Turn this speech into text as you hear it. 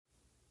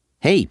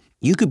Hey,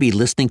 you could be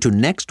listening to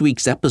next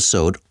week's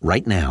episode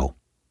right now.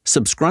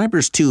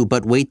 Subscribers to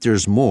But Wait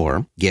There's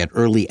More get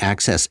early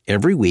access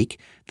every week,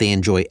 they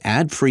enjoy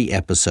ad-free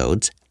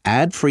episodes,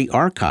 ad-free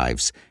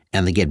archives,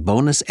 and they get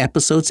bonus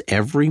episodes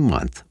every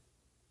month.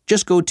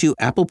 Just go to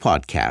Apple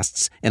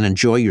Podcasts and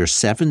enjoy your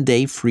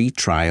 7-day free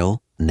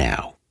trial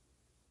now.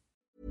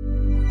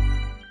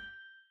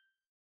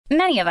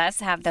 Many of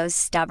us have those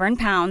stubborn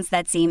pounds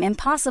that seem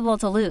impossible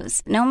to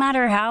lose, no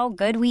matter how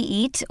good we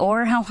eat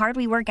or how hard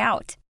we work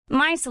out.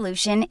 My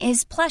solution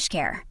is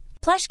PlushCare.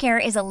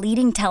 PlushCare is a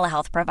leading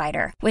telehealth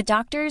provider with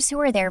doctors who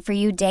are there for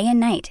you day and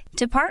night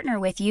to partner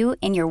with you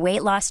in your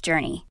weight loss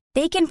journey.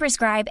 They can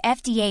prescribe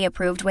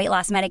FDA-approved weight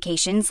loss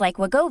medications like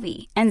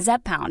Wegovy and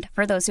Zepbound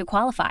for those who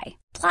qualify.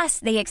 Plus,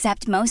 they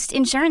accept most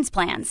insurance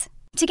plans.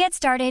 To get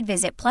started,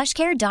 visit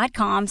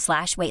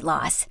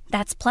plushcare.com/weightloss.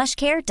 That's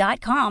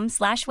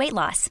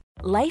plushcare.com/weightloss.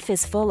 Life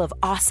is full of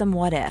awesome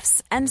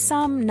what-ifs, and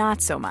some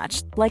not so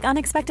much, like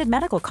unexpected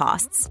medical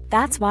costs.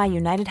 That's why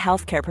United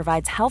Healthcare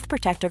provides Health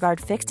Protector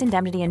Guard fixed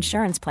indemnity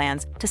insurance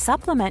plans to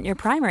supplement your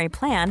primary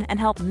plan and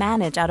help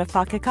manage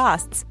out-of-pocket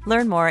costs.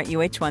 Learn more at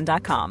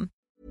uh1.com.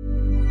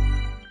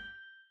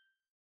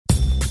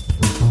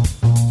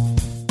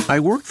 I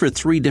worked for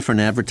 3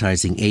 different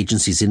advertising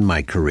agencies in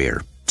my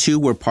career. 2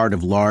 were part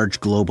of large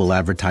global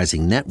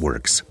advertising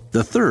networks.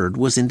 The third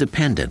was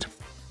independent.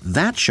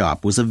 That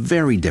shop was a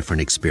very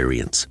different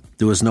experience.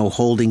 There was no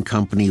holding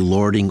company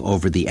lording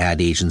over the ad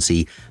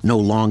agency, no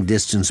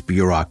long-distance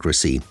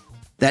bureaucracy.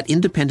 That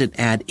independent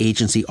ad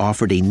agency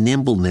offered a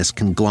nimbleness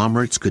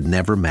conglomerates could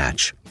never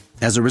match.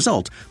 As a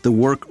result, the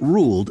work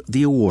ruled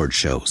the award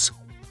shows.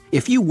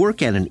 If you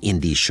work at an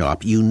indie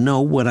shop, you know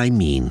what I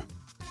mean.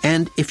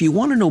 And if you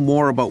want to know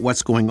more about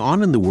what's going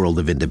on in the world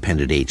of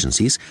independent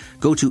agencies,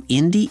 go to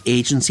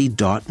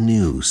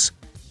indieagency.news.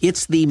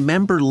 It's the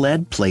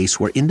member-led place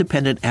where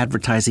independent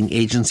advertising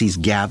agencies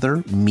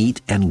gather, meet,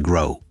 and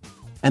grow.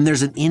 And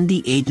there's an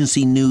Indie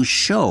Agency News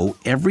show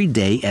every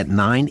day at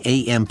 9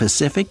 a.m.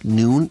 Pacific,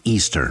 noon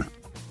Eastern.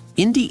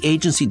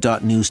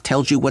 Indieagency.news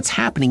tells you what's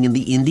happening in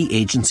the indie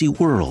agency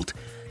world.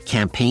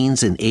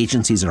 Campaigns and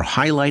agencies are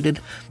highlighted.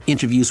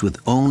 Interviews with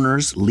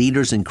owners,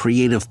 leaders, and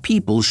creative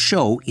people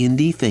show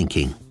indie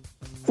thinking.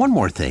 One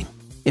more thing.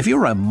 If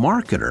you're a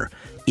marketer,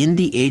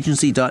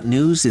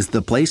 indieagency.news is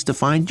the place to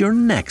find your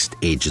next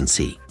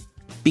agency.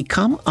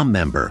 Become a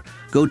member.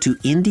 Go to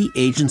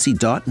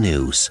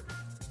indieagency.news.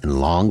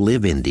 And long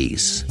live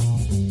indies.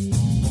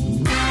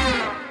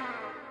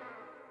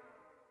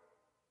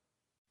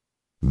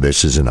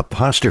 This is an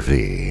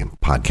Apostrophe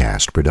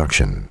podcast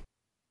production.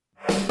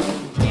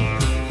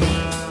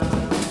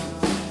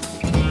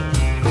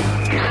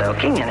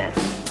 Soaking in it.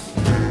 You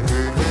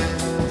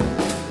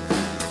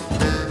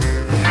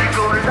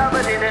go love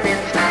it in an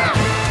instant.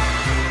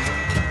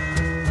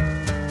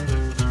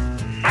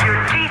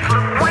 Your teeth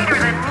look whiter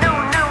than no.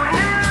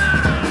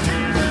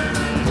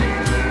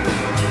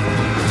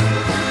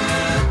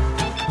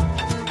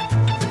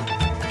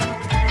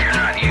 You're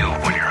not you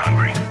when you're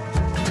hungry.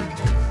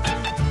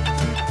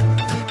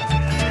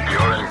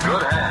 You're in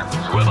good hands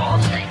with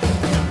Allstate.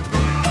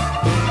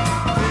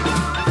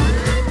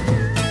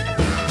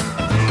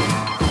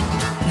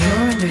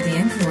 Under the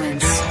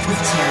Influence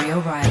with Terry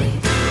O'Reilly.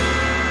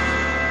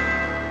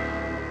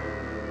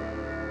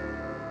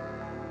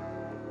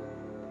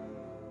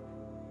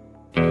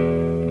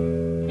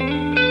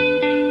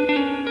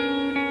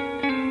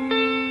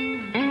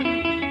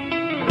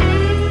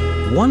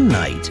 One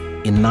night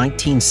in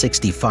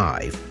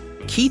 1965,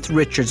 Keith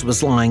Richards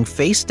was lying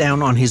face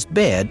down on his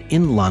bed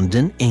in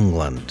London,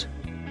 England.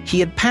 He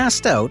had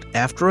passed out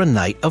after a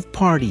night of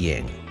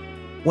partying.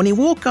 When he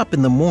woke up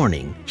in the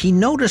morning, he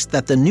noticed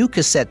that the new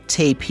cassette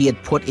tape he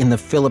had put in the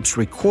Philips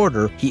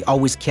recorder he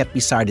always kept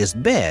beside his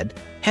bed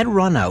had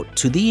run out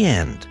to the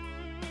end.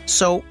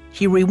 So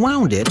he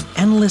rewound it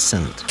and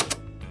listened.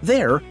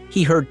 There,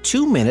 he heard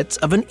 2 minutes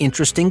of an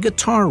interesting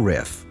guitar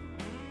riff.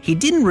 He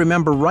didn't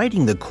remember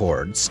writing the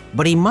chords,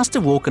 but he must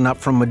have woken up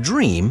from a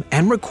dream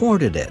and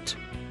recorded it.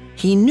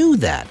 He knew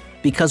that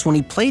because when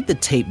he played the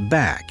tape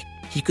back,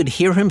 he could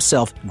hear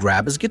himself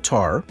grab his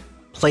guitar,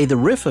 play the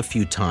riff a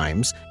few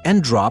times,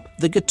 and drop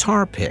the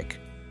guitar pick,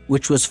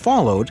 which was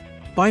followed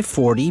by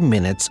 40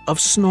 minutes of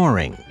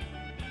snoring.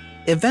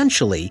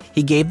 Eventually,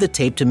 he gave the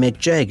tape to Mick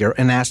Jagger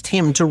and asked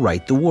him to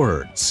write the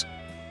words.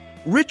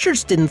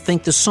 Richards didn't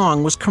think the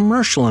song was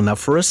commercial enough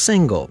for a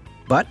single,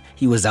 but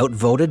he was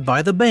outvoted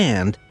by the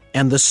band,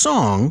 and the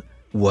song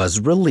was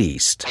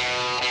released.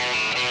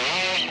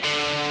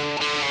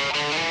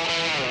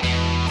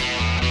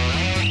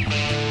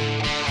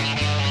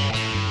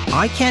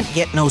 I Can't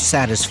Get No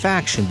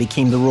Satisfaction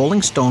became the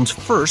Rolling Stones'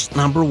 first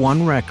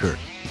 #1 record,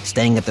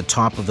 staying at the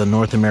top of the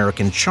North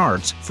American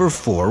charts for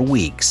 4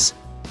 weeks.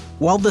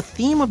 While the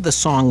theme of the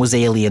song was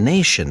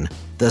alienation,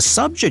 the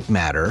subject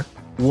matter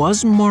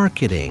was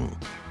marketing.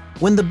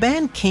 When the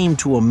band came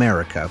to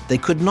America, they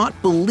could not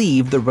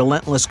believe the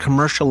relentless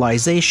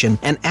commercialization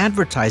and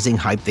advertising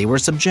hype they were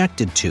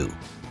subjected to.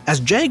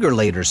 As Jagger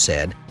later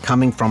said,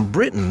 coming from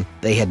Britain,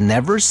 they had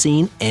never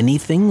seen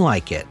anything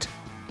like it.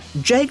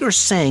 Jagger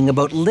sang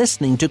about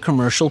listening to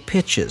commercial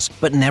pitches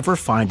but never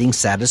finding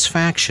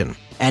satisfaction,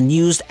 and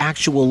used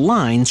actual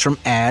lines from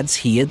ads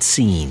he had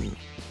seen.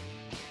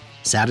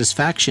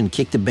 Satisfaction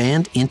kicked the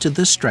band into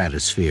the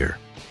stratosphere.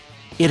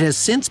 It has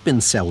since been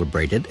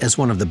celebrated as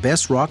one of the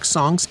best rock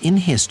songs in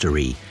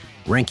history,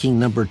 ranking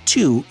number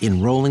 2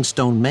 in Rolling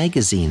Stone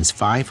magazine's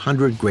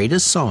 500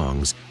 Greatest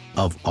Songs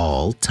of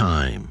All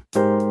Time.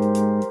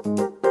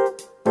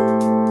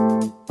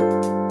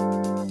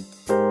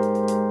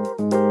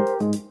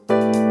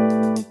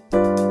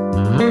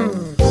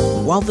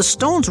 While the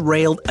Stones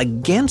railed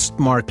against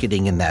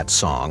marketing in that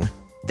song,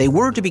 they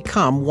were to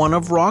become one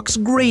of rock's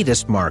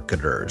greatest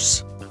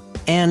marketers.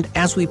 And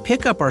as we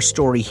pick up our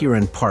story here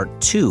in part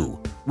 2,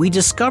 we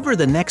discover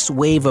the next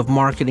wave of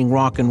marketing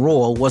rock and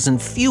roll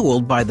wasn't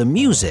fueled by the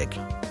music,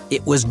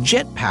 it was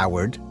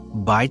jet-powered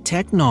by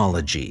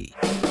technology.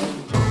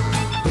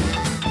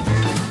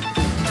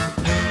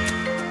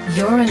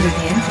 You're under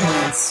the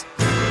influence.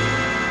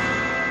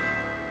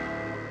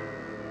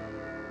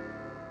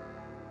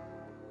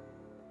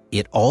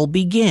 It all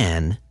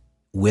began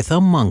with a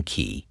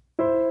monkey.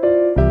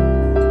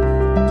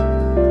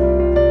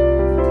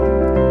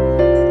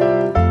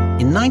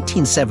 In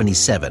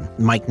 1977,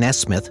 Mike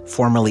Nesmith,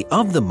 formerly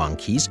of the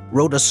Monkees,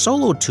 wrote a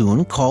solo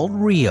tune called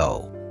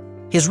Rio.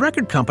 His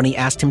record company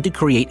asked him to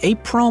create a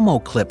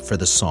promo clip for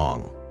the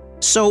song.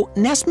 So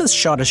Nesmith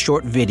shot a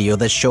short video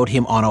that showed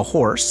him on a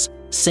horse,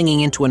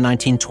 singing into a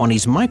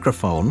 1920s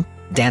microphone,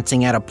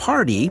 dancing at a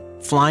party,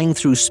 flying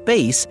through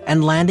space,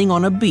 and landing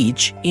on a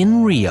beach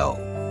in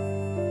Rio.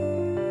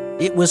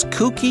 It was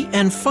kooky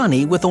and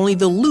funny with only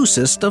the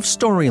loosest of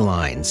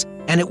storylines,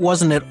 and it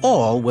wasn't at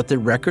all what the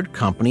record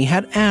company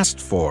had asked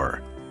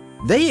for.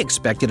 They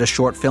expected a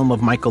short film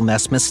of Michael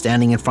Nesmith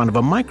standing in front of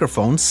a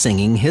microphone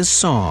singing his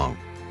song.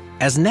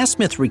 As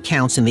Nesmith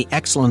recounts in the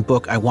excellent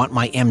book I Want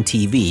My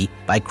MTV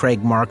by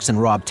Craig Marks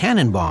and Rob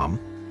Tannenbaum,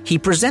 he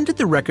presented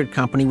the record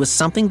company with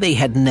something they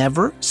had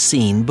never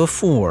seen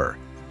before.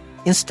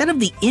 Instead of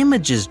the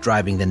images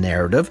driving the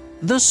narrative,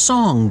 the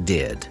song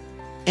did.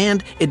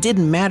 And it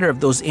didn't matter if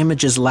those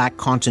images lacked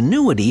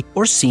continuity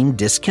or seemed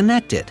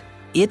disconnected.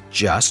 It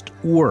just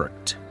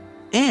worked.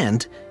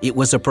 And it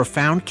was a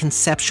profound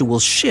conceptual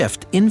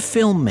shift in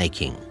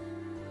filmmaking.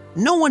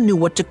 No one knew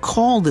what to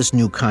call this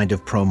new kind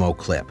of promo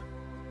clip.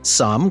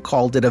 Some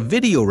called it a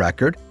video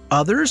record,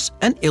 others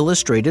an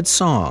illustrated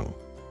song.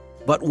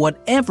 But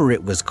whatever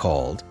it was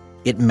called,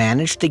 it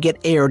managed to get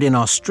aired in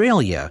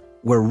Australia,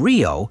 where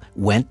Rio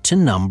went to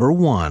number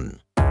 1.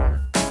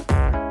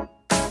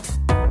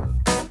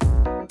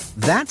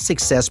 That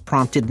success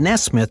prompted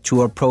Nesmith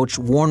to approach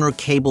Warner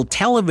Cable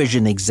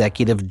Television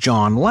executive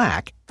John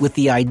Lack with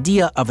the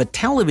idea of a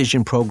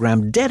television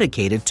program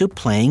dedicated to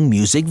playing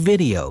music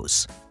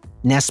videos.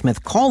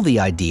 Nesmith called the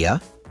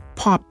idea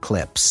Pop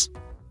Clips.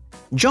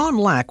 John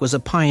Lack was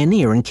a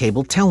pioneer in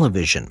cable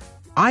television.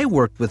 I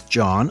worked with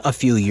John a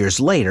few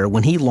years later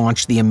when he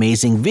launched the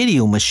Amazing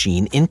Video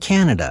Machine in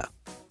Canada.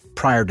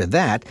 Prior to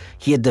that,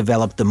 he had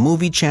developed the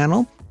Movie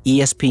Channel,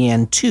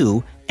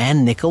 ESPN2,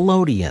 and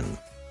Nickelodeon.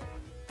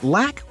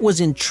 Lack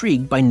was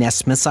intrigued by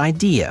Nesmith's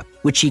idea,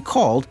 which he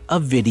called a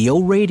video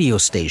radio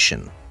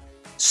station.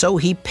 So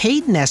he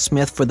paid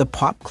Nesmith for the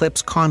Pop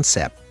Clips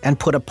concept and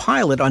put a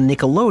pilot on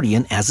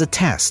Nickelodeon as a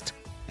test.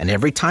 And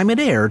every time it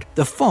aired,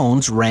 the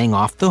phones rang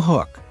off the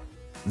hook.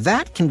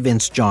 That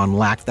convinced John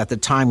Lack that the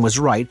time was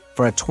right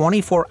for a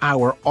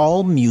 24-hour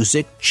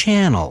all-music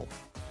channel.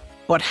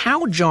 But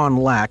how John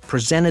Lack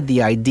presented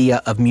the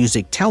idea of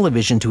music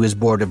television to his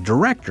board of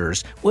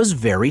directors was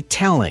very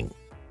telling.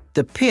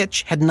 The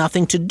pitch had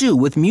nothing to do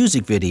with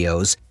music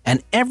videos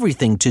and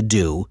everything to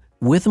do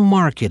with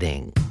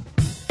marketing.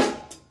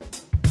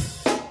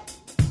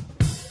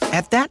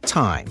 At that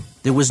time,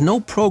 there was no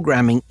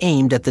programming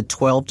aimed at the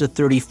 12 to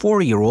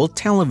 34-year-old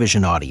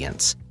television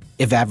audience.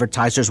 If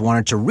advertisers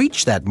wanted to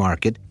reach that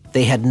market,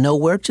 they had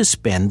nowhere to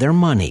spend their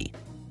money.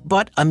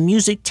 But a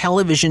music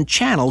television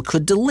channel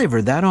could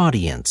deliver that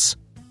audience.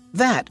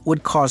 That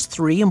would cause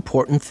 3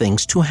 important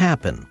things to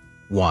happen.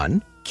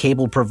 1,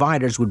 cable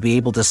providers would be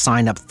able to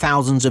sign up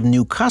thousands of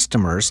new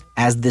customers,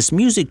 as this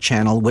music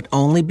channel would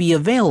only be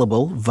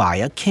available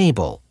via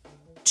cable.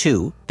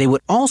 2, they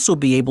would also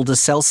be able to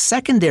sell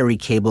secondary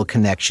cable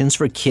connections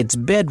for kids'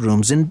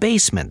 bedrooms and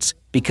basements,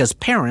 because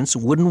parents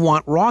wouldn't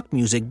want rock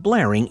music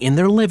blaring in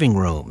their living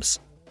rooms.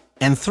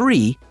 And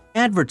 3,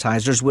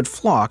 advertisers would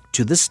flock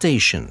to the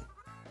station.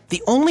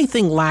 The only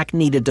thing Lack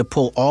needed to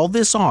pull all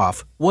this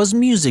off was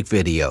music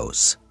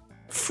videos.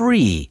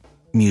 Free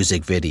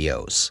music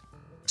videos.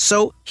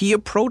 So he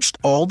approached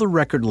all the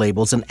record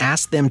labels and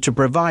asked them to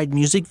provide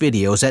music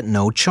videos at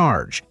no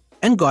charge,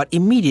 and got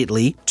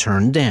immediately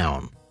turned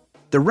down.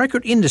 The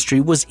record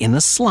industry was in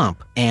a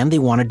slump, and they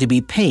wanted to be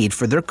paid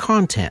for their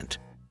content.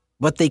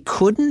 But they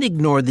couldn't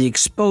ignore the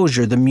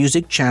exposure the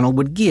music channel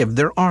would give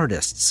their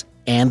artists,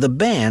 and the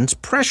bands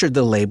pressured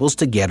the labels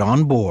to get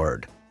on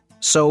board.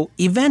 So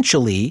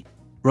eventually,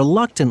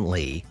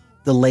 reluctantly,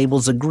 the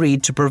labels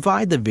agreed to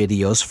provide the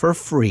videos for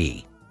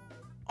free.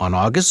 On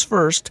August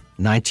 1st,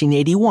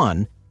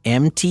 1981,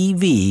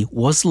 MTV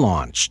was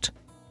launched.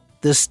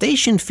 The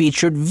station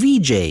featured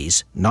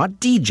VJs, not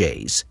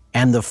DJs,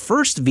 and the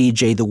first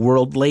VJ the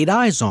world laid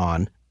eyes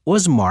on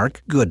was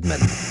Mark Goodman.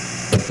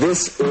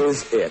 This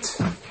is it.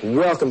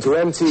 Welcome to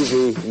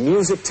MTV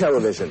Music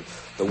Television,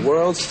 the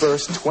world's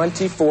first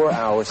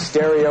 24-hour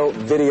stereo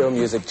video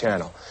music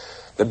channel.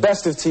 The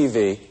best of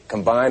TV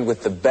combined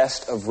with the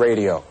best of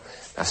radio.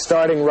 Now,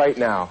 starting right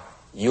now,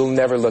 you'll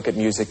never look at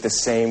music the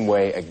same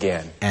way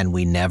again. And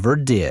we never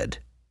did.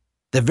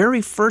 The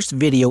very first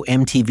video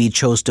MTV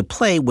chose to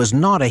play was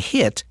not a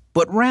hit,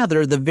 but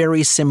rather the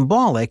very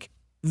symbolic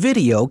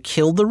Video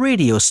Killed the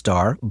Radio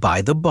Star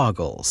by the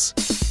Buggles.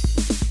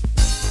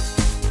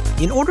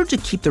 In order to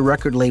keep the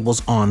record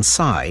labels on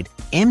side,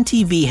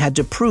 MTV had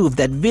to prove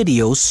that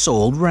videos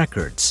sold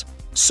records.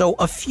 So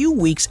a few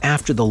weeks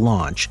after the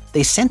launch,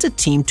 they sent a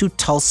team to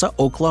Tulsa,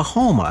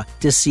 Oklahoma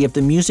to see if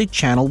the music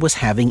channel was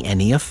having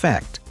any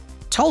effect.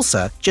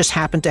 Tulsa just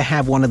happened to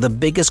have one of the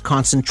biggest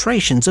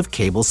concentrations of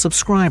cable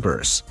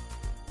subscribers.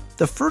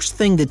 The first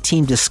thing the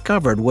team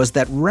discovered was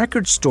that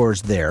record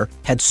stores there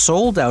had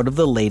sold out of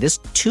the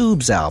latest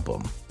Tubes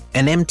album,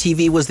 and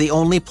MTV was the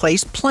only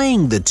place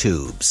playing the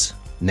Tubes.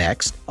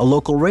 Next, a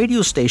local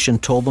radio station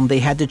told them they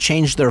had to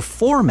change their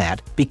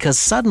format because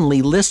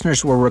suddenly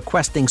listeners were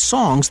requesting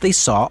songs they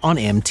saw on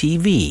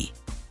MTV.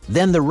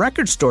 Then the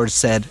record stores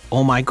said,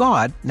 "Oh my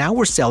God, now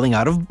we're selling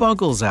out of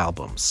Buggles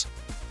albums."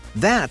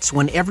 That's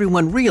when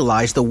everyone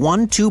realized the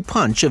 1-2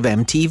 punch of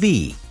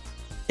MTV.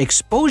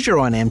 Exposure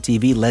on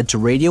MTV led to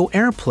radio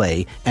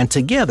airplay, and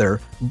together,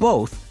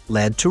 both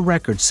led to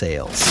record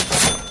sales.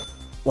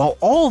 While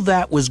all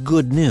that was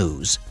good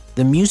news,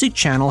 the music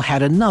channel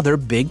had another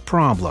big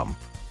problem.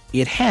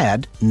 It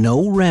had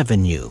no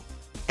revenue.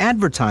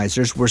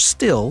 Advertisers were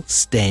still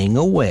staying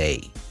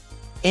away.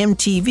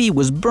 MTV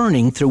was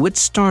burning through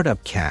its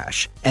startup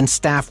cash, and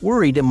staff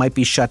worried it might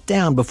be shut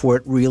down before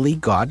it really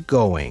got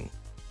going.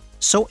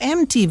 So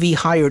MTV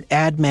hired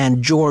ad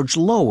man George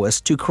Lois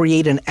to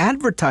create an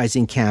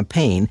advertising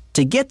campaign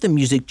to get the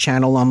music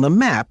channel on the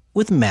map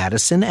with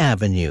Madison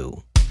Avenue.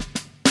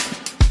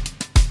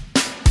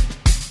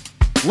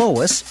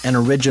 Lois, an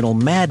original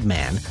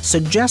madman,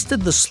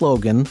 suggested the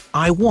slogan,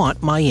 "I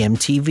want my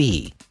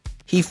MTV."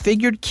 He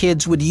figured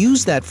kids would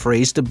use that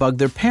phrase to bug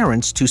their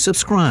parents to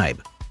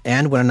subscribe.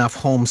 And when enough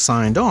homes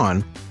signed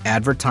on,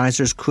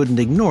 advertisers couldn't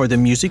ignore the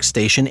music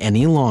station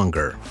any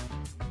longer.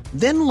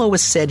 Then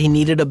Lois said he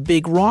needed a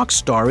big rock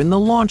star in the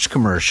launch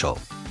commercial,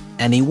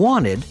 and he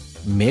wanted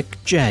Mick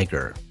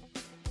Jagger.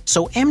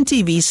 So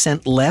MTV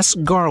sent Les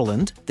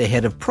Garland, the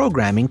head of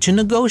programming, to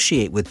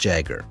negotiate with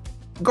Jagger.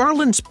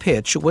 Garland's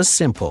pitch was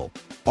simple.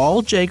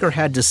 All Jagger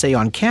had to say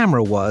on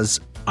camera was,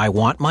 "I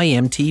want my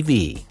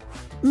MTV."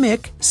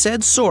 Mick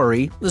said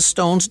sorry, the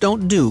Stones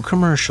don't do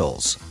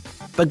commercials.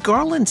 But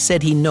Garland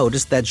said he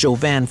noticed that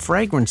Jovan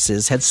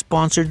Fragrances had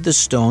sponsored the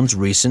Stones'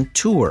 recent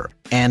tour,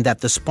 and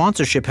that the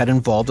sponsorship had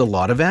involved a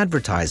lot of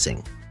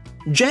advertising.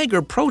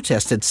 Jagger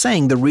protested,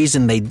 saying the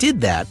reason they did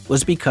that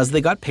was because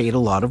they got paid a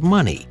lot of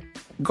money.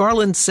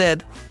 Garland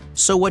said,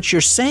 "So what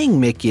you're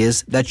saying, Mick,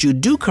 is that you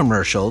do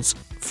commercials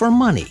for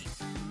money,"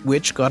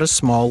 which got a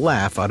small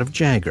laugh out of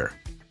Jagger.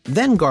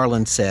 Then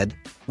Garland said,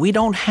 "We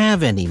don't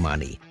have any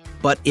money,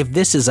 but if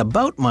this is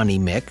about money,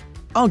 Mick,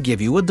 I'll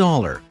give you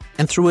 $1,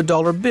 and threw a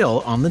 $1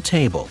 bill on the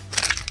table.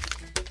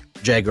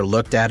 Jagger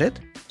looked at it,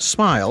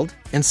 smiled,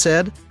 and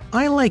said,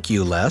 "I like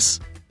you, Les.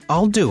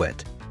 I'll do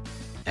it."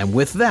 And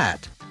with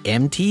that,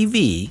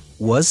 MTV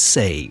was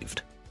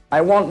saved. I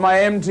want my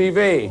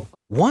MTV.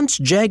 Once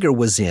Jagger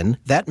was in,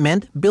 that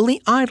meant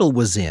Billy Idol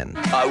was in.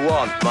 I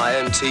want my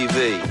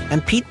MTV.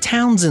 And Pete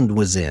Townsend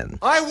was in.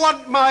 I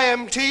want my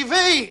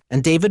MTV.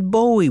 And David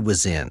Bowie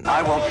was in.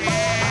 I want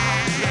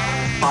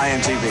my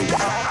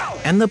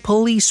MTV. And the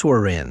Police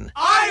were in.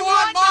 I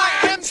want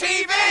my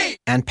MTV.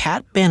 And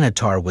Pat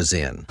Benatar was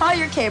in. Call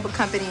your cable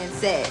company and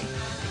say,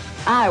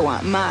 "I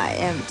want my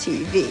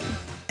MTV."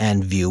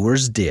 And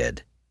viewers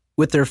did.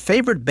 With their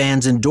favorite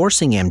bands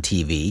endorsing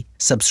MTV,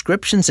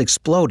 subscriptions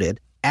exploded,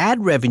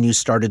 ad revenue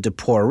started to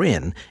pour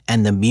in,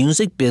 and the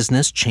music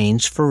business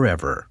changed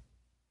forever.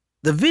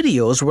 The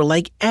videos were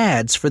like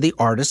ads for the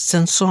artists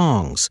and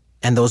songs,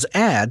 and those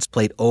ads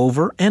played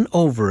over and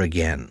over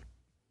again.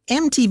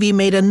 MTV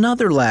made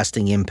another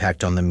lasting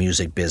impact on the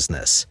music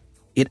business.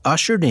 It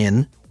ushered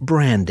in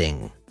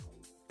branding.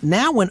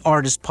 Now an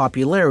artist's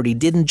popularity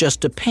didn't just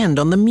depend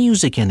on the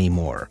music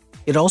anymore.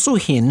 It also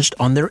hinged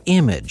on their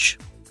image.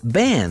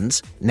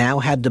 Bands now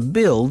had to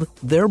build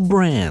their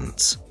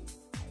brands.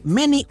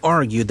 Many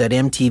argue that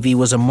MTV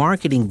was a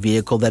marketing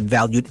vehicle that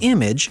valued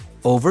image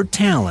over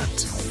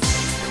talent.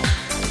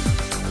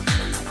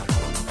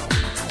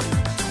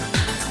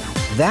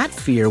 That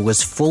fear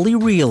was fully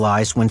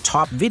realized when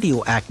top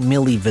video act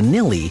Milli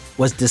Vanilli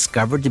was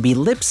discovered to be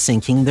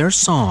lip-syncing their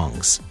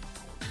songs.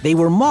 They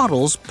were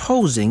models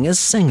posing as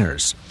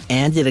singers,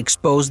 and it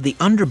exposed the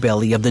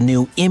underbelly of the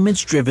new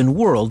image-driven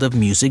world of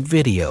music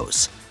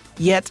videos.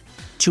 Yet,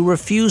 to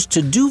refuse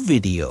to do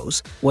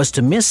videos was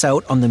to miss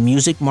out on the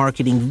music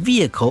marketing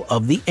vehicle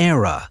of the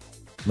era.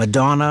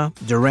 Madonna,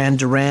 Duran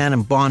Duran,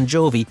 and Bon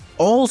Jovi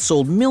all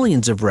sold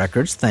millions of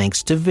records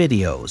thanks to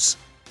videos.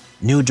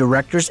 New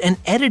directors and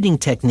editing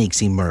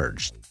techniques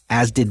emerged,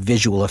 as did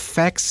visual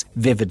effects,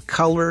 vivid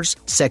colors,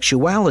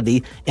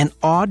 sexuality, and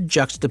odd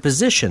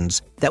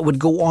juxtapositions that would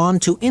go on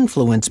to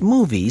influence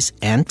movies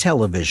and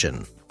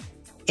television.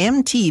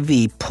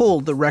 MTV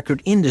pulled the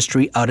record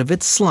industry out of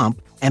its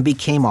slump and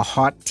became a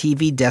hot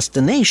TV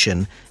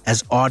destination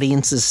as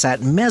audiences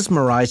sat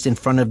mesmerized in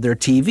front of their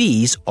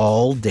TVs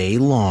all day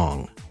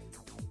long.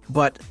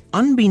 But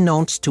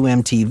unbeknownst to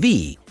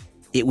MTV,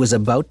 it was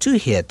about to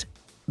hit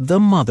the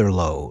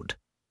motherlode.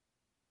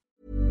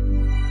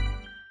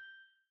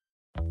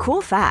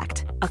 Cool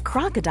fact, a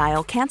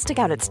crocodile can't stick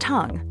out its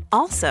tongue.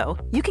 Also,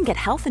 you can get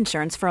health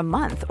insurance for a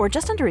month or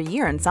just under a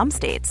year in some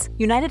states.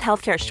 United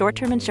Healthcare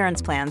short-term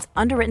insurance plans,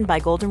 underwritten by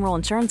Golden Rule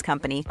Insurance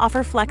Company,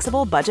 offer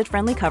flexible,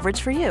 budget-friendly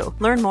coverage for you.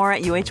 Learn more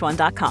at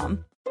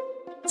UH1.com.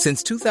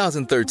 Since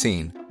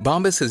 2013,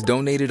 Bombas has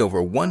donated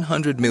over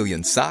 100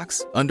 million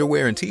socks,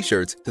 underwear, and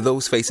T-shirts to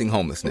those facing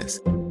homelessness.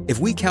 If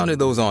we counted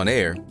those on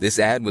air, this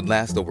ad would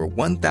last over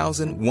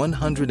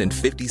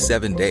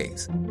 1,157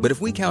 days. But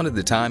if we counted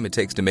the time it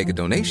takes to make a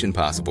donation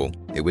possible,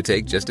 it would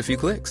take just a few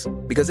clicks.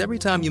 Because every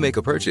time you make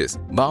a purchase,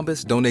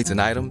 Bombas donates an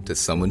item to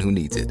someone who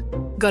needs it.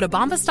 Go to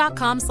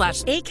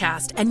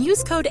bombas.com/ACAST and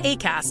use code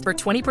ACAST for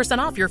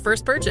 20% off your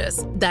first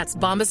purchase. That's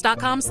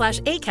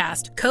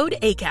bombas.com/ACAST, code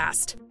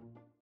ACAST.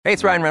 Hey,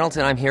 it's Ryan Reynolds,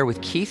 and I'm here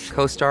with Keith,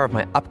 co-star of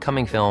my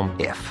upcoming film,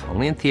 If,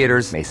 only in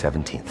theaters May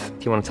 17th.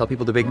 Do you want to tell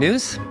people the big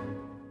news?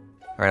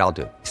 All right, I'll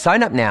do it.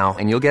 Sign up now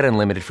and you'll get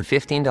unlimited for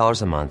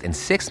 $15 a month and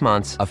 6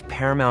 months of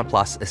Paramount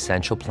Plus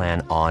Essential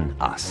Plan on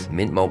us.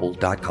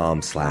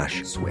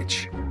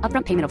 MintMobile.com/switch.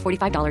 Upfront payment of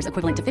 $45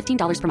 equivalent to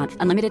 $15 per month.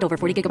 Unlimited over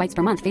 40 gigabytes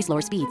per month. Face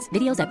lower speeds.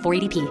 Videos at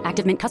 480p.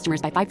 Active Mint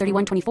customers by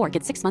 531.24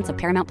 get 6 months of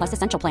Paramount Plus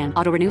Essential Plan.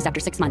 Auto renews after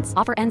 6 months.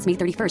 Offer ends May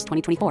 31st,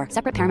 2024.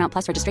 Separate Paramount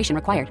Plus registration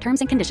required. Terms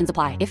and conditions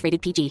apply if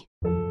rated PG.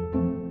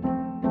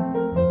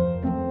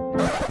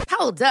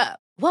 Hold up.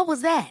 What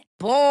was that?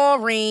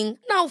 Boring.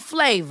 No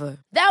flavor.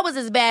 That was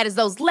as bad as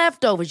those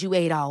leftovers you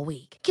ate all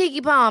week.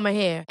 Keke Palmer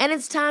here. And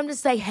it's time to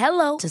say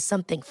hello to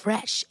something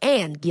fresh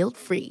and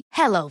guilt-free.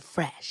 Hello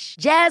Fresh.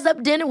 Jazz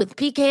up dinner with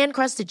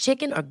pecan-crusted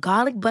chicken or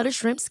garlic butter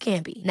shrimp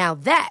scampi. Now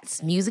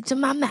that's music to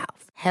my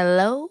mouth.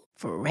 Hello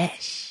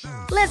Fresh.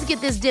 Let's get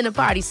this dinner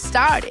party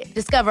started.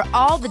 Discover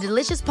all the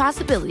delicious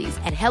possibilities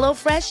at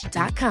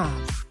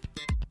HelloFresh.com.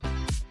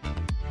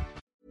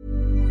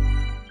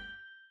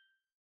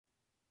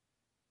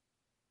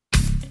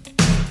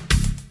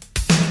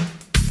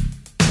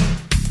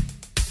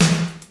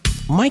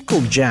 Michael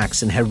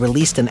Jackson had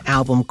released an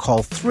album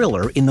called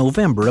Thriller in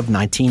November of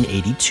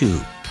 1982.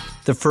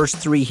 The first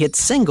 3 hit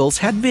singles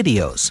had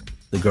videos: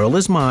 The Girl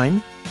Is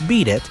Mine,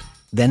 Beat It,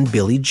 then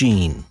Billie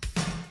Jean.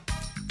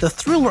 The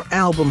Thriller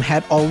album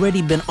had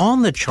already been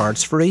on the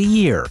charts for a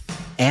year,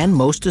 and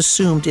most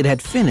assumed it had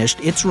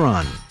finished its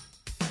run.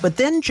 But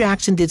then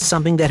Jackson did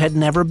something that had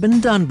never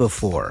been done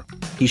before.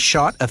 He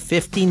shot a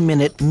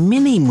 15-minute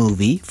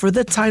mini-movie for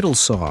the title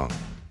song.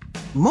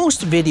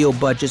 Most video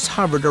budgets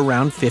hovered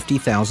around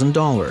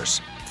 $50,000.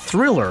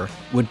 Thriller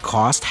would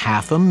cost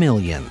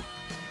 $500,000.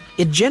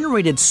 It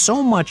generated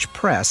so much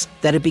press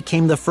that it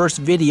became the first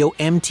video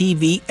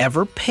MTV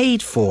ever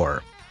paid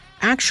for.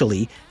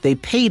 Actually, they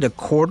paid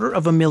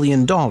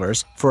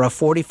 $250,000 for a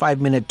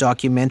 45-minute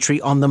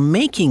documentary on the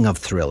making of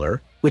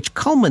Thriller, which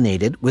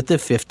culminated with the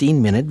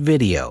 15-minute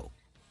video.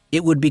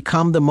 It would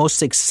become the most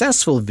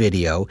successful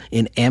video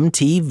in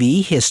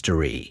MTV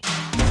history.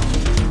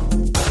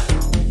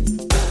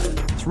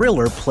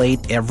 Thriller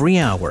played every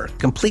hour,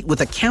 complete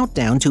with a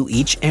countdown to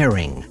each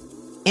airing.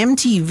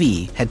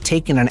 MTV had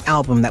taken an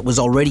album that was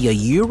already a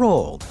year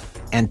old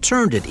and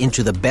turned it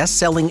into the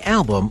best-selling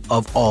album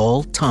of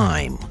all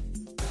time.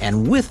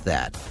 And with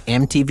that,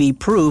 MTV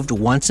proved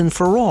once and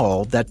for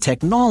all that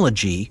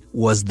technology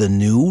was the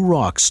new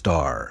rock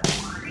star.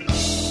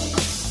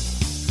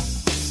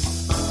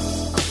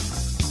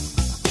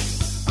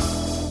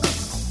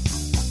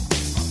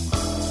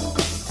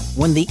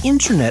 When the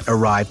internet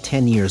arrived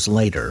 10 years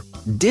later,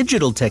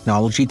 digital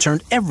technology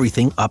turned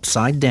everything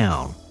upside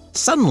down.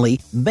 Suddenly,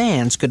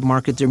 bands could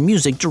market their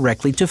music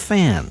directly to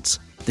fans.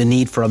 The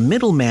need for a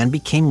middleman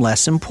became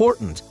less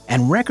important,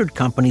 and record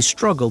companies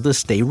struggled to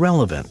stay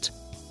relevant.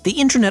 The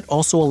internet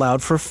also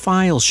allowed for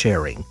file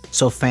sharing,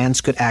 so fans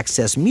could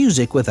access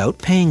music without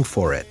paying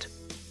for it.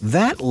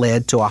 That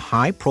led to a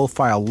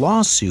high-profile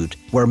lawsuit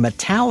where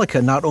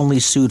Metallica not only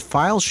sued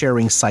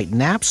file-sharing site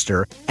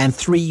Napster and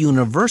 3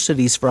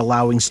 universities for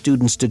allowing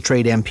students to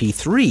trade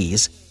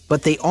MP3s,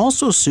 but they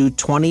also sued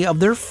 20 of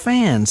their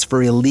fans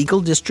for illegal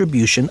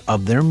distribution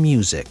of their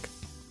music.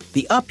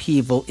 The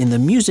upheaval in the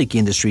music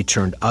industry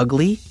turned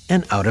ugly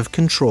and out of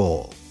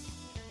control.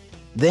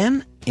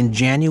 Then, in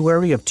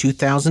January of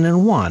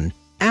 2001,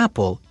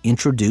 Apple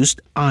introduced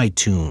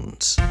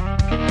iTunes.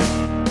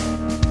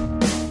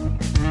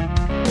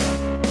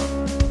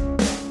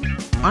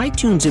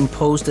 iTunes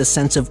imposed a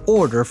sense of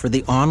order for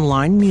the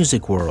online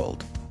music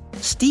world.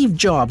 Steve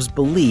Jobs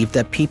believed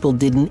that people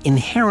didn't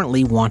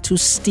inherently want to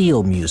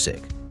steal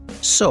music.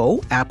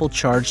 So Apple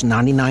charged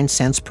 99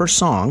 cents per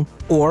song,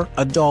 or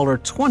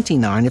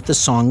 $1.29 if the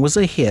song was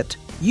a hit,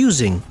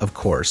 using, of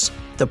course,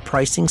 the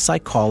pricing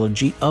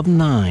psychology of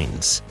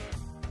nines.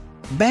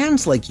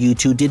 Bands like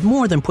U2 did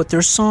more than put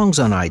their songs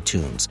on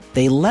iTunes.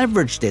 They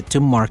leveraged it to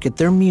market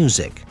their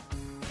music.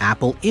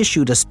 Apple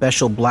issued a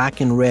special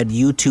black and red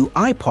U2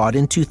 iPod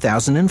in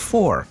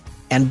 2004,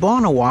 and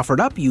Bono offered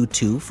up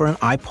U2 for an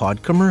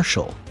iPod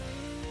commercial.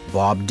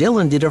 Bob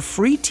Dylan did a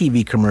free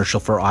TV commercial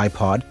for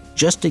iPod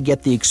just to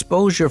get the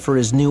exposure for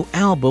his new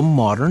album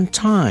Modern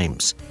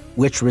Times,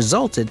 which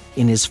resulted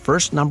in his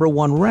first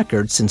 #1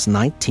 record since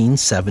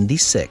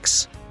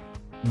 1976.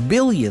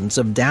 Billions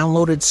of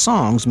downloaded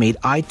songs made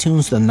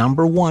iTunes the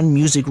 #1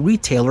 music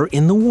retailer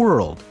in the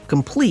world,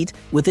 complete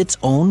with its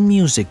own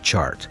music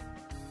chart.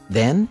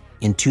 Then,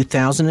 in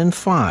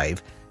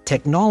 2005,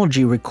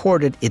 technology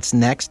recorded its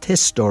next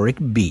historic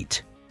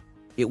beat.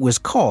 It was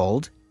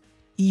called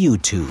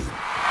YouTube.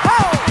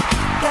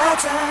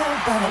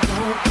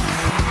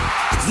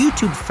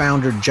 YouTube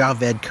founder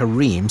Javed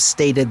Karim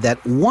stated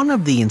that one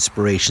of the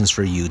inspirations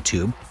for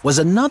YouTube was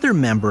another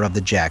member of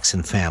the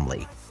Jackson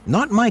family,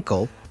 not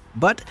Michael,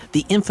 but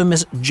the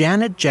infamous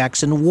Janet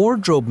Jackson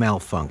wardrobe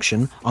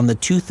malfunction on the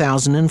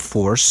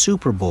 2004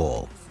 Super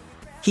Bowl.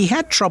 He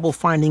had trouble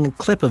finding a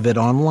clip of it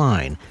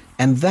online,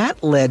 and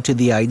that led to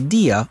the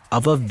idea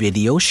of a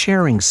video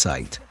sharing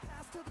site.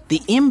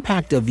 The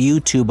impact of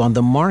YouTube on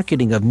the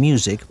marketing of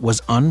music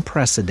was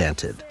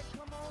unprecedented.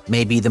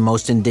 Maybe the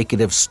most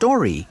indicative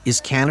story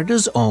is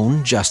Canada's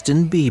own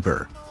Justin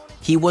Bieber.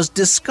 He was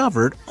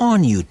discovered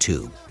on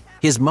YouTube.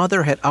 His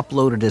mother had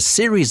uploaded a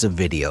series of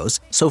videos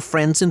so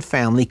friends and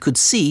family could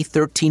see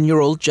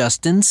 13-year-old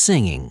Justin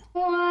singing.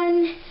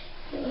 1,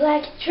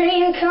 like a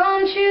dream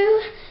come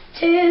true.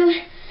 2,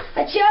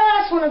 I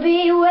just want to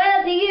be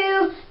with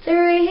you.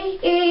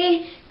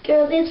 3,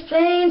 girl, it's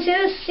plain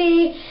to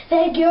see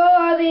that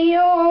you're the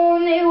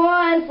only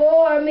one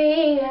for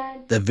me.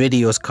 The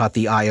videos caught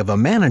the eye of a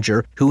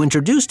manager who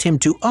introduced him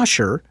to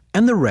Usher,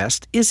 and the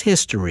rest is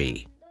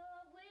history.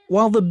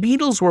 While the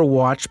Beatles were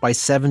watched by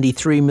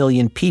 73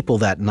 million people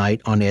that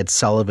night on Ed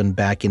Sullivan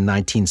back in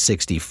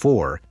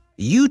 1964,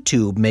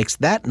 YouTube makes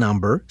that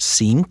number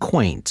seem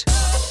quaint.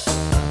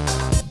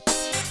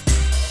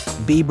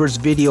 Bieber's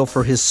video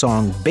for his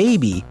song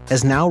Baby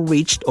has now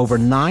reached over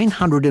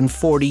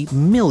 940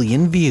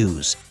 million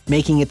views,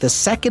 making it the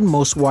second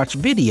most watched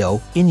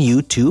video in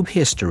YouTube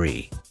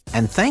history.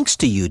 And thanks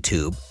to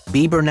YouTube,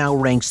 Bieber now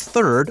ranks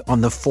 3rd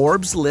on the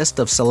Forbes list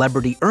of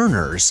celebrity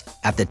earners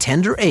at the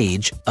tender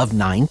age of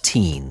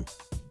 19.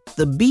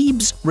 The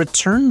Biebs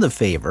returned the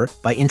favor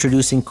by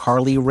introducing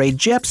Carly Rae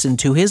Jepsen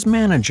to his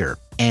manager,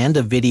 and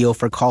a video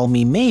for Call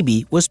Me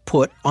Maybe was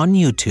put on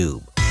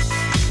YouTube.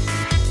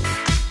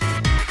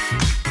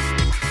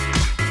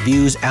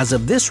 Views as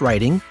of this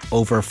writing,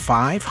 over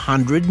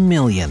 500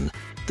 million.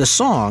 The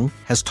song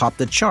has topped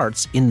the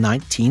charts in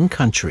 19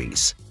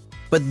 countries.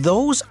 But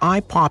those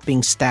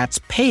eye-popping stats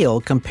pale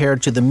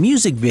compared to the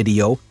music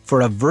video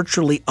for a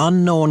virtually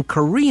unknown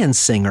Korean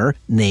singer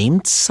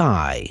named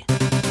Psy.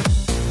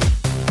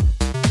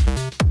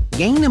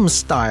 Gangnam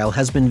Style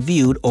has been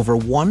viewed over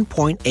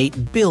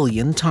 1.8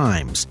 billion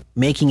times,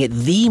 making it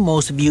the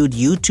most viewed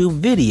YouTube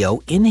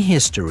video in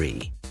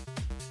history.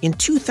 In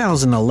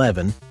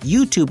 2011,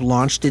 YouTube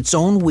launched its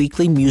own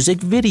weekly music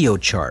video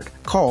chart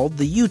called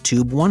the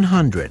YouTube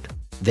 100.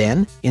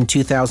 Then, in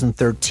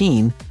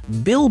 2013,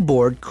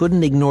 Billboard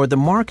couldn't ignore the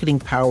marketing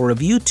power of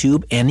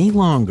YouTube any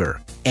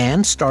longer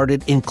and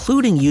started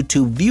including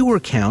YouTube viewer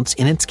counts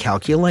in its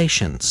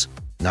calculations.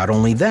 Not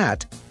only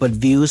that, but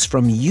views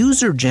from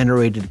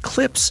user-generated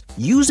clips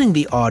using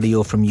the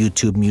audio from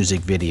YouTube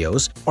music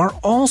videos are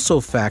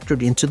also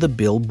factored into the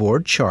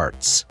Billboard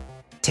charts.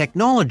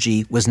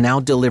 Technology was now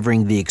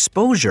delivering the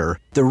exposure,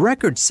 the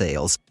record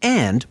sales,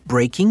 and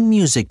breaking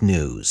music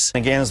news.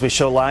 Again, as we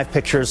show live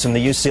pictures from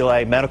the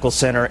UCLA Medical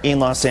Center in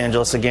Los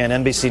Angeles, again,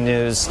 NBC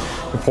News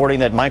reporting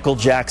that Michael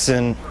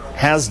Jackson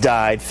has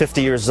died,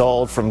 50 years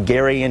old, from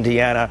Gary,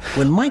 Indiana.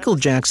 When Michael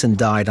Jackson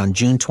died on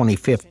June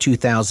 25,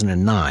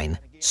 2009,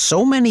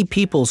 so many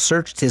people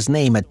searched his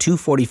name at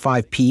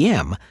 2:45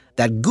 p.m.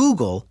 that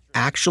Google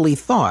actually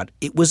thought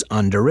it was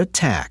under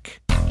attack.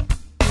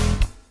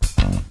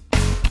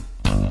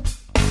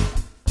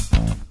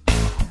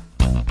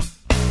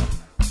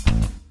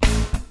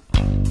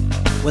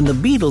 When the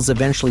Beatles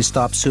eventually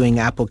stopped suing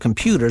Apple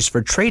Computers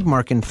for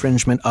trademark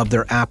infringement of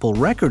their Apple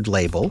record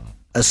label,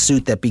 a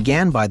suit that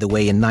began, by the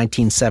way, in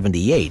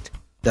 1978,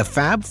 the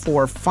Fab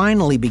Four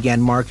finally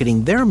began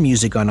marketing their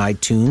music on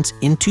iTunes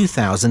in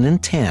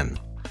 2010.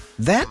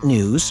 That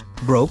news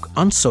broke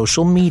on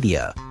social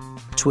media.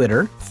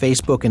 Twitter,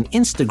 Facebook, and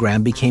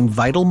Instagram became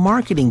vital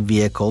marketing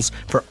vehicles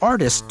for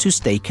artists to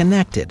stay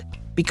connected,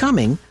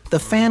 becoming the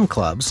fan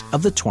clubs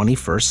of the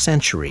 21st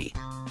century.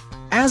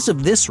 As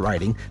of this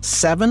writing,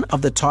 7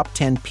 of the top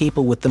 10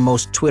 people with the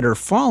most Twitter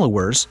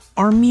followers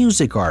are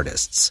music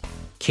artists.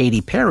 Katy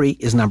Perry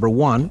is number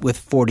 1 with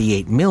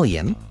 48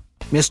 million.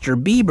 Mr.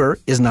 Bieber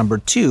is number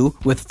 2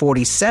 with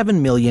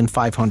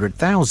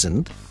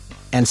 47,500,000.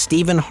 and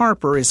Stephen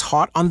Harper is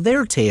hot on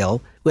their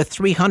tail with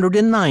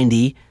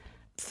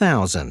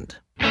 390,000.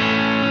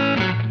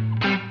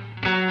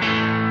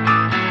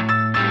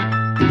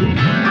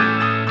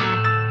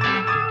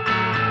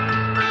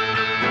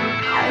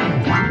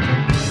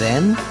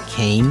 Then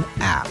came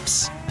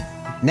apps.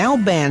 Now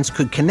bands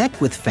could connect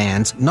with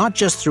fans not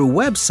just through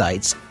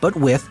websites, but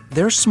with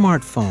their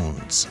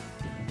smartphones.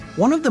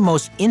 One of the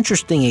most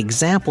interesting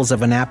examples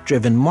of an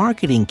app-driven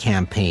marketing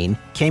campaign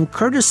came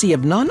courtesy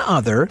of none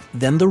other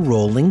than the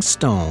Rolling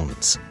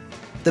Stones.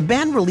 The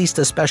band released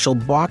a special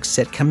box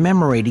set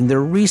commemorating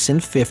their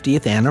recent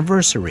 50th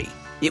anniversary.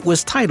 It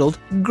was titled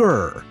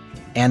Grr,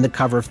 and the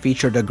cover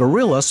featured a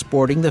gorilla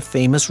sporting the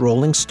famous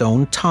Rolling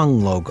Stone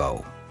tongue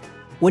logo.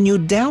 When you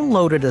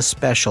downloaded a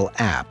special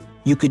app,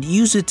 you could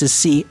use it to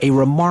see a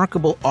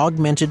remarkable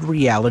augmented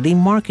reality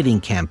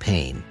marketing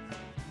campaign.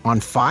 On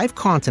 5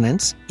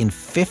 continents, in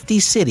 50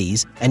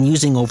 cities, and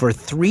using over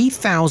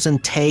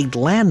 3,000 tagged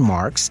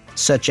landmarks,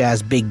 such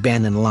as Big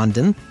Ben in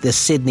London, the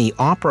Sydney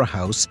Opera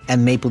House,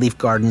 and Maple Leaf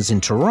Gardens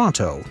in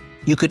Toronto,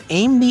 you could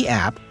aim the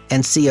app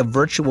and see a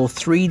virtual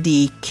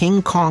 3D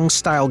King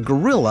Kong-style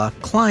gorilla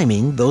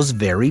climbing those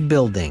very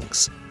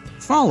buildings,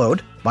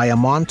 followed by a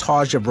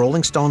montage of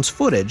Rolling Stones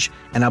footage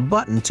and a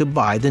button to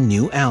buy the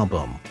new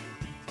album.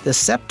 The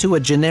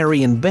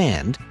septuagenarian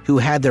band, who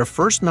had their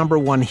first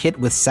 #1 hit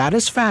with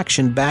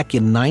Satisfaction back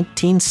in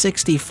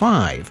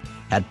 1965,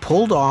 had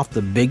pulled off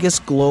the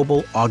biggest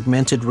global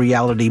augmented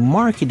reality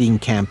marketing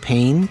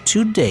campaign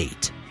to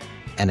date.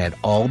 And it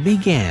all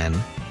began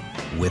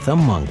with a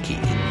monkey.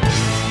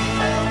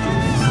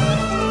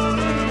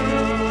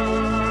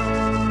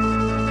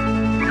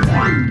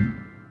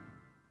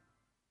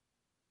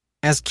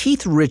 As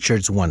Keith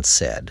Richards once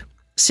said,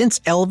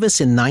 since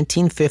Elvis in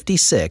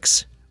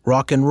 1956,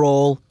 rock and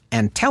roll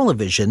and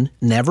television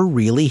never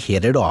really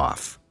hit it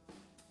off.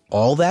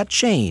 All that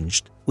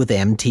changed with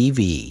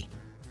MTV.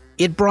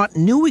 It brought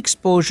new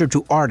exposure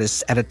to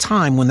artists at a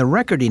time when the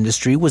record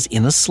industry was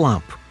in a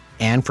slump.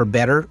 And for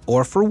better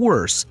or for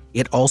worse,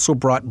 it also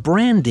brought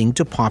branding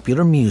to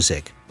popular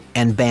music,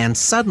 and bands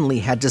suddenly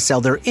had to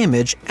sell their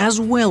image as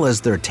well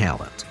as their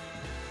talent.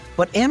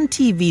 But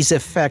MTV's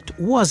effect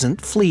wasn't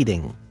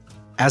fleeting.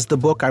 As the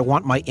book I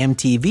Want My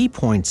MTV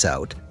points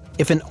out,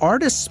 if an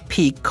artist's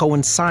peak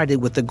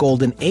coincided with the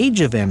golden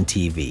age of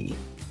MTV,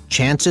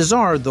 chances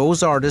are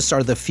those artists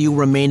are the few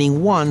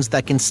remaining ones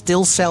that can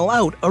still sell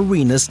out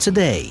arenas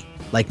today,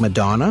 like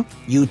Madonna,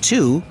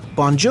 U2,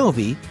 Bon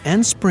Jovi,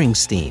 and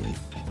Springsteen.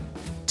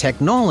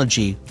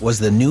 Technology was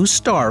the new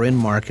star in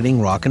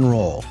marketing rock and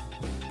roll.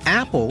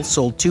 Apple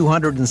sold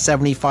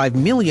 275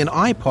 million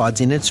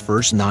iPods in its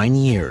first 9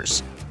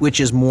 years, which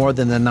is more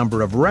than the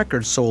number of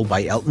records sold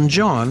by Elton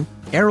John,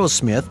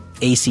 Aerosmith,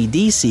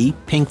 AC/DC,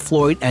 Pink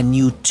Floyd, and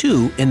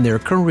U2 in their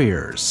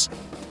careers.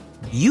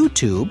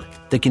 YouTube,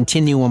 the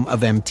continuum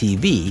of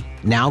MTV,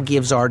 now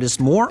gives artists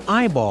more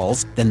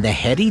eyeballs than the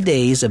heady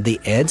days of The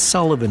Ed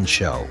Sullivan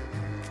Show.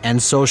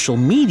 And social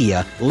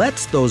media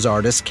lets those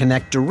artists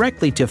connect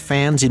directly to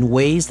fans in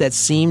ways that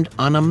seemed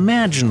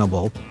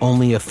unimaginable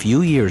only a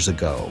few years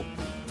ago.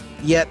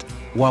 Yet,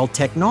 while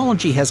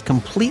technology has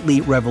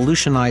completely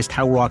revolutionized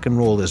how rock and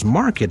roll is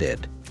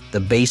marketed, the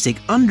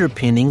basic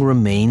underpinning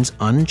remains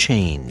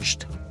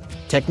unchanged.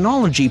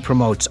 Technology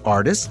promotes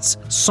artists,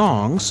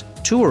 songs,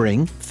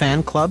 touring,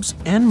 fan clubs,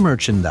 and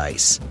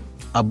merchandise.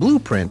 A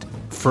blueprint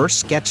first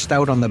sketched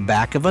out on the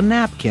back of a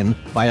napkin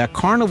by a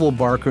carnival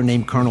barker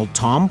named Colonel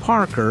Tom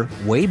Parker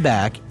way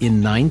back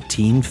in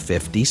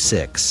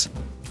 1956.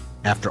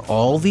 After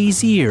all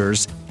these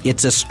years,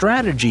 it's a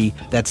strategy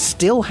that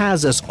still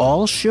has us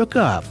all shook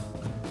up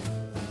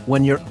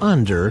when you're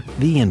under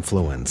the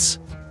influence.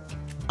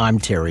 I'm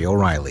Terry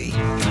O'Reilly.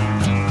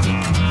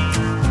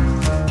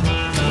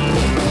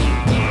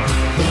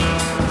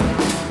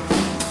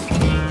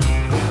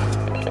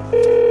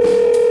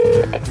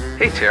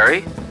 Hey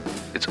Terry,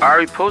 it's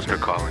Ari Posner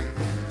calling.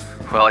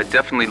 Well, I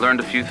definitely learned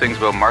a few things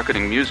about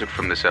marketing music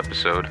from this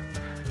episode.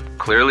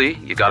 Clearly,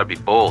 you gotta be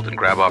bold and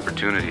grab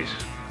opportunities.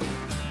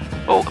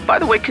 Oh, by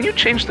the way, can you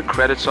change the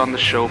credits on the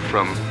show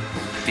from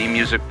theme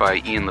music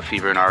by Ian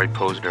LeFeuvre and Ari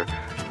Posner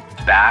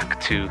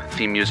back to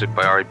theme music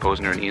by Ari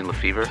Posner and Ian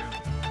LeFeuvre?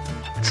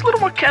 It's a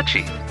little more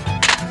catchy.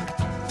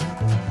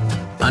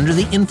 Under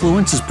the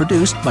Influence is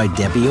produced by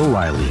Debbie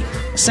O'Reilly.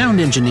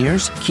 Sound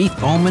engineers Keith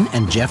Bowman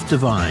and Jeff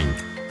Devine.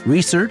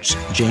 Research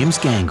James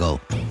Gangle.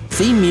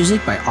 Theme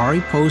music by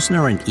Ari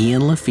Posner and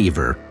Ian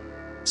LeFeuvre.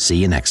 See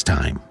you next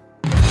time.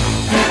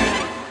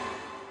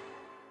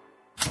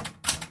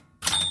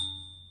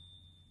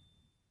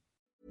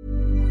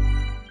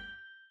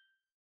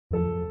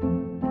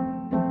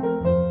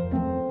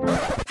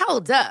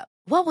 Hold up.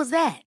 What was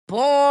that?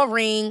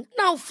 Boring.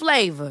 No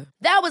flavor.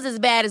 That was as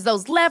bad as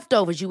those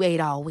leftovers you ate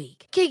all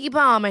week. Keke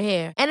Palmer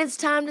here. And it's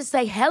time to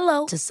say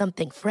hello to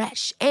something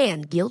fresh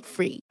and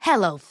guilt-free.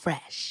 Hello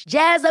Fresh.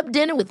 Jazz up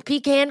dinner with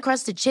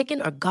pecan-crusted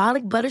chicken or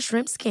garlic butter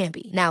shrimp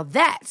scampi. Now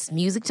that's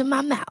music to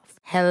my mouth.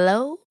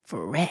 Hello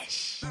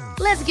Fresh.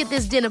 Let's get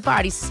this dinner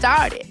party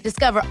started.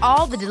 Discover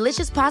all the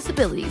delicious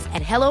possibilities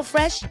at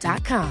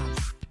HelloFresh.com.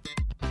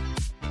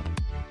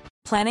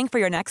 Planning for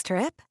your next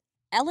trip?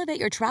 Elevate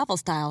your travel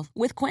style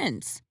with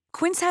Quince.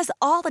 Quince has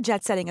all the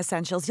jet-setting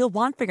essentials you'll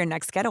want for your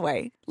next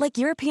getaway, like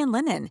European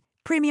linen,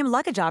 premium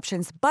luggage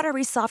options,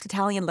 buttery soft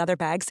Italian leather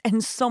bags,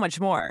 and so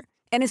much more.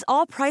 And is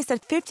all priced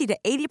at 50 to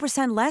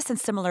 80% less than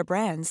similar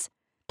brands.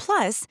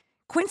 Plus,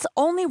 Quince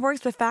only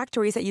works with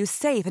factories that use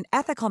safe and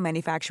ethical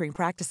manufacturing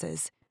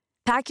practices.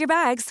 Pack your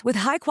bags with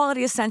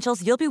high-quality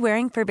essentials you'll be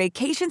wearing for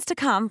vacations to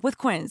come with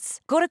Quince.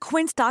 Go to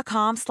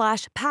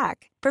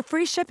quince.com/pack for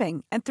free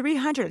shipping and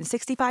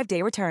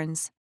 365-day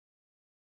returns.